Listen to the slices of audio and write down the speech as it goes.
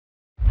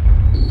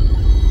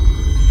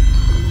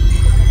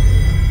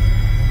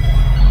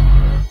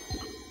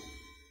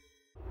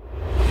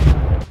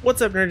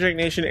What's up, Energetic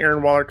Nation?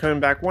 Aaron Waller coming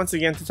back once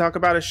again to talk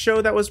about a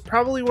show that was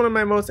probably one of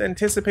my most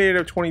anticipated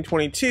of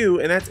 2022,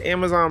 and that's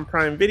Amazon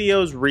Prime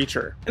Video's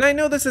Reacher. And I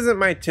know this isn't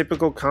my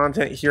typical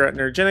content here at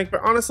Energetic,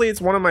 but honestly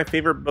it's one of my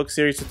favorite book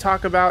series to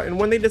talk about, and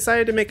when they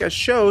decided to make a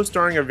show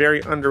starring a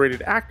very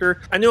underrated actor,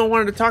 I knew I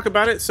wanted to talk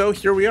about it, so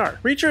here we are.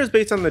 Reacher is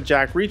based on the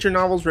Jack Reacher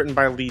novels written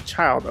by Lee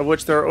Child, of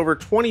which there are over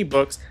 20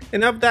 books,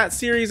 and of that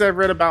series I've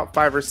read about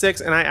 5 or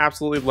 6, and I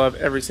absolutely love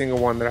every single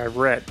one that I've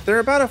read. They're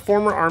about a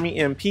former Army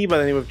MP by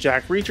the name of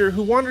Jack Reacher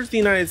who wanders the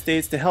United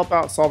States to help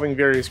out solving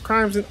various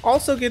crimes and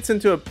also gets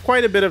into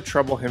quite a bit of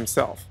trouble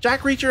himself.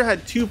 Jack Reacher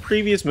had 2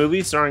 previous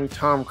movies starring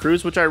Tom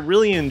Cruise, which I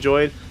really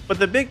enjoyed, but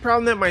the big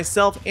problem that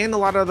myself and a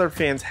lot of other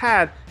fans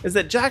had is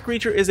that Jack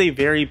Reacher is a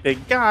very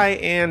big guy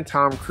and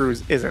Tom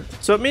Cruise isn't.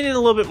 So it made it a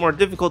little bit more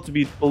difficult to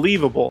be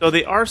believable, though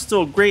they are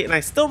still great and I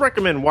still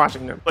recommend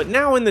watching them. But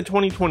now in the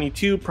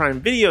 2022 Prime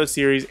Video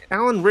series,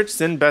 Alan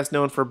Ritchson, best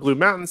known for Blue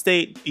Mountain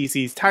State,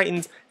 DC's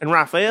Titans, and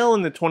Raphael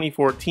in the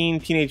 2014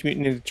 Teenage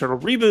Mutant Ninja Turtle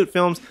reboot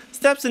films,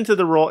 steps into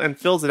the role and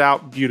fills it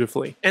out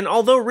beautifully. And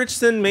although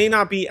Ritchson may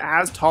not be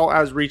as tall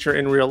as Reacher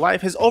in real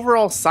life, his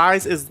overall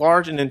size is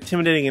large and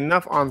intimidating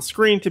enough on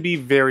screen to be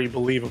very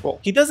believable.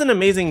 He does an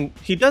amazing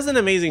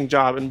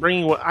job in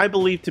bringing what I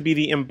believe to be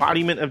the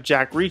embodiment of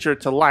Jack Reacher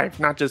to life,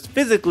 not just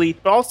physically,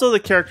 but also the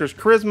character's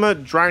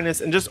charisma,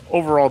 dryness, and just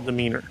overall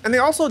demeanor. And they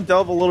also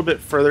delve a little bit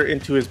further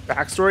into his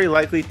backstory,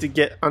 likely to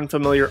get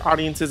unfamiliar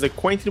audiences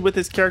acquainted with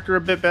his character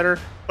a bit better,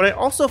 but I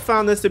also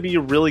found this to be a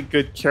really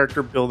good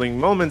character building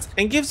moments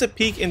and gives a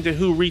peek into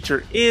who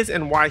Reacher is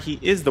and why he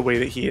is the way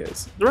that he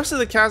is. The rest of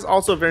the cast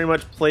also very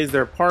much plays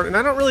their part, and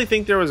I don't really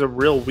think there was a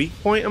real weak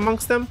point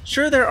amongst them.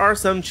 Sure, there are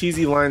some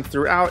cheesy lines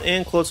throughout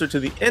and closer to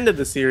the end of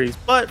the series,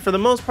 but for the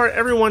most part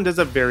everyone does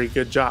a very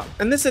good job.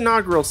 And this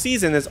inaugural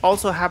season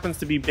also happens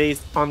to be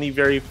based on the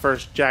very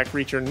first Jack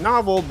Reacher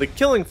novel, The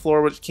Killing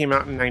Floor, which came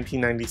out in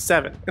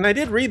 1997. And I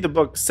did read the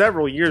book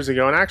several years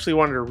ago and actually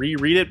wanted to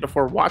reread it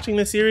before watching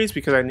the series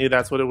because I knew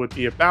that's what it would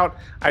be about.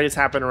 I just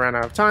happened to run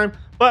out of time.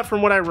 But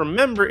from what I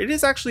remember, it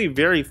is actually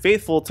very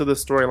faithful to the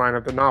storyline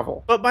of the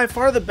novel. But by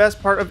far the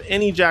best part of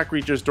any Jack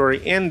Reacher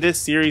story and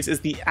this series is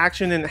the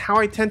action and how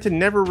I tend to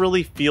never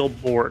really feel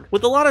bored.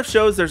 With a lot of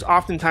shows, there's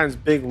oftentimes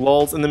big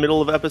lulls in the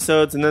middle of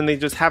episodes and then they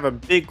just have a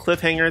big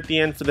cliffhanger at the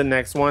end for the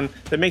next one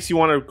that makes you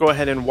want to go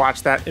ahead and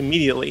watch that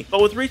immediately.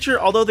 But with Reacher,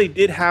 although they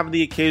did have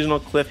the occasional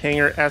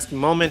cliffhanger-esque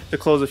moment to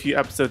close a few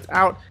episodes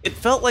out, it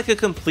felt like a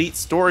complete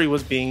story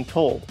was being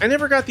told. I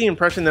never got the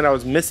impression that I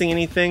was missing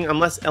anything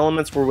unless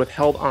elements were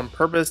withheld on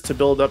purpose to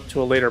build up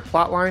to a later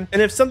plotline,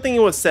 and if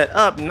something was set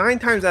up, 9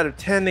 times out of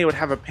 10 they would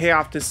have a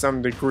payoff to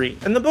some degree.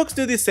 And the books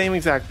do the same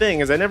exact thing,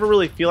 as I never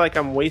really feel like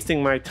I'm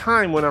wasting my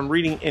time when I'm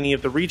reading any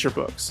of the Reacher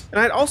books. And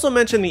I'd also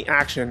mention the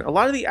action. A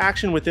lot of the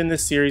action within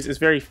this series is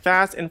very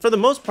fast and for the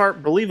most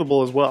part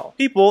believable as well.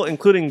 People,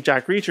 including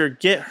Jack Reacher,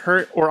 get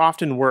hurt or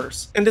often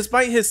worse. And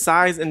despite his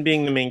size and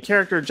being the main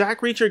character,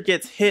 Jack Reacher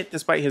gets hit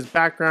despite his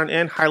background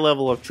and high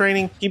level of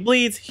training. He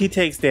bleeds, he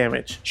takes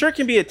damage. Sure, it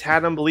can be a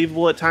tad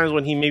unbelievable at times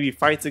when he maybe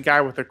fights a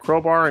guy with a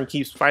crowbar and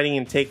keeps fighting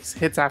and takes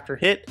hits after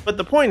hit, but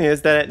the point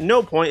is that at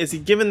no point is he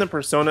given the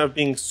persona of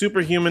being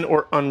superhuman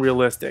or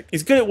unrealistic.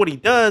 He's good at what he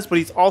does, but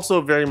he's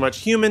also very much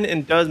human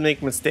and does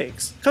make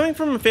mistakes. Coming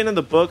from a fan of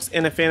the books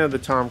and a fan of the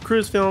Tom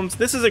Cruise films,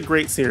 this is a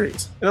great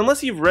series. And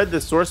unless you've read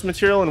the source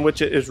material in which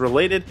it is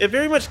related, it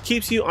very much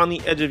keeps you on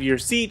the edge of your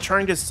seat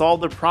trying to solve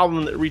the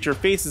problem that Reacher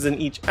faces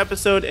in each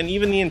episode and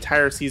even the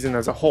entire season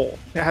as a whole.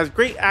 It has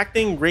great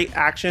acting, great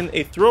action,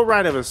 a thrill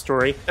ride of a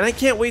story, and I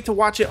can't wait to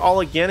watch it all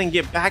again and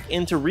get back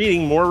into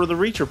reading more of the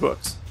Reacher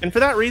books. And for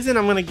that reason,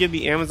 I'm going to give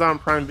the Amazon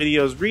Prime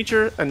Video's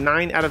Reacher a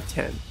 9 out of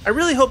 10. I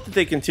really hope that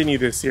they continue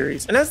this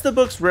series, and as the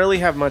books rarely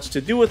have much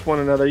to do with one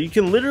another, you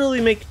can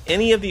literally make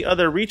any of the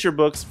other Reacher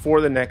books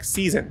for the next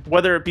season.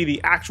 Whether it be the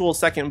actual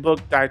second book,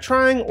 Die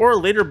Trying, or a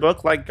later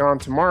book like Gone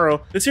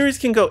Tomorrow, the series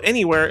can go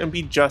anywhere and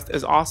be just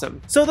as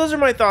awesome. So those are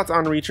my thoughts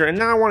on Reacher, and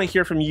now I want to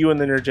hear from you in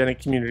the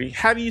Energetic community.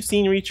 Have you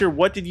seen Reacher?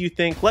 What did you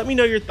think? Let me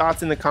know your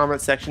thoughts in the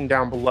comment section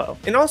down below.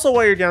 And also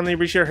while you're down there,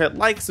 be sure to hit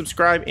like,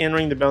 subscribe, and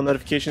ring the bell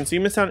notification so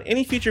you miss out on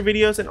any future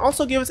videos, and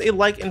also give us a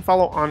like and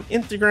follow on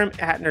Instagram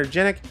at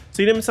Energetic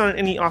so you don't miss out on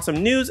any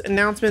awesome news,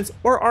 announcements,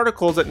 or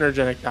articles at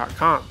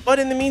energetic.com. But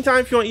in the meantime,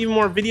 if you want even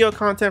more video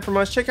content from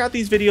us, check out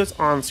these videos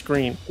on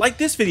screen. Like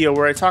this video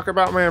where I talk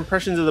about my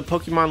impressions of the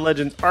Pokemon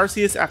Legends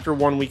Arceus after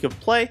 1 week of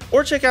play,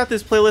 or check out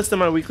this playlist on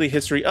my weekly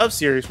history of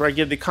series where I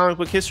give the comic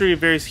book history of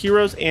various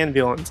heroes and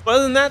villains. But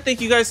other than that, thank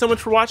you guys so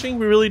much for watching.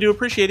 We really do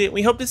appreciate it, and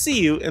we hope to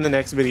see you in the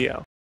next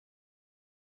video.